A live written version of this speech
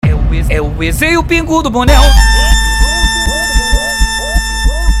É o DEEJAYCAAIO, o Pingo do Bonél.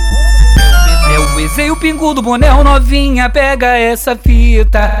 É o DEEJAYCAAIO, o Pingo do Bonél. Novinha, pega essa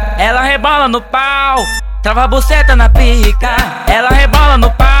fita. Ela rebola no pau, trava a buceta na pica. Ela rebola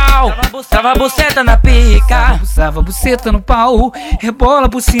no pau, trava a buceta na pica. Trava a buceta no pau, rebola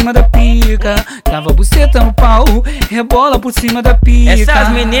por cima da pica. Trava a buceta no pau, rebola por cima da pica. Essas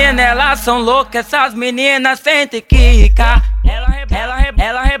meninas, elas são loucas, essas meninas sentem quica.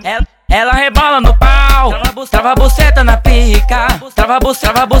 Ela rebola no pau, trava a buceta na pica. Trava a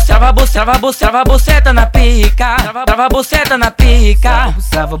buceta na pica. Trava a buceta na pica.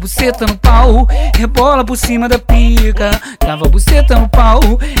 Trava a buceta no pau, rebola por cima da pica. Trava a buceta no pau,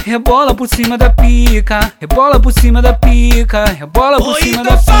 rebola por cima da pica. Rebola por cima da pica, rebola por cima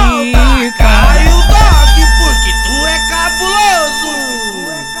da pica. Cai o DOOG porque tu é cabuloso.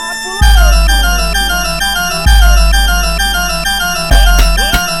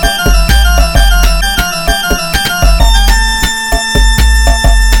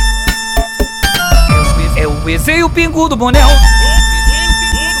 É o DEEJAYCAAIO, o Pingo do Bonél.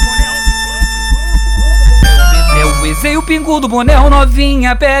 É o DEEJAYCAAIO, o Pingo do Bonél.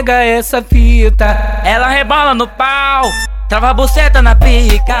 Novinha, pega essa fita. Ela rebola no pau, trava a buceta na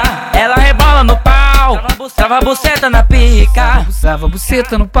pica. Ela rebola no pau, trava a buceta na pica. Trava a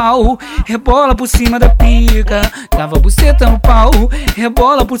buceta no pau, rebola por cima da pica. Trava a buceta no pau,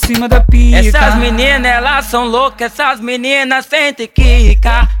 rebola por cima da pica. Essas meninas, elas são loucas, essas meninas sentem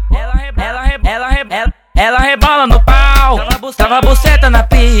quica. Ela rebola no pau, trava a buceta na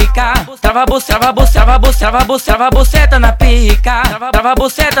pica. Trava a buceta na pica. Trava a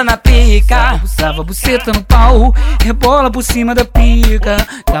buceta na pica. Trava a buceta no pau, rebola por cima da pica.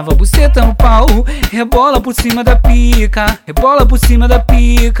 Trava a buceta no pau, rebola por cima da pica. Rebola por cima da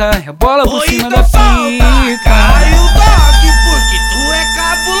pica, rebola por cima da pica. Cai o DOOG porque tu é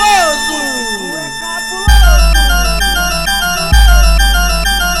cabuloso.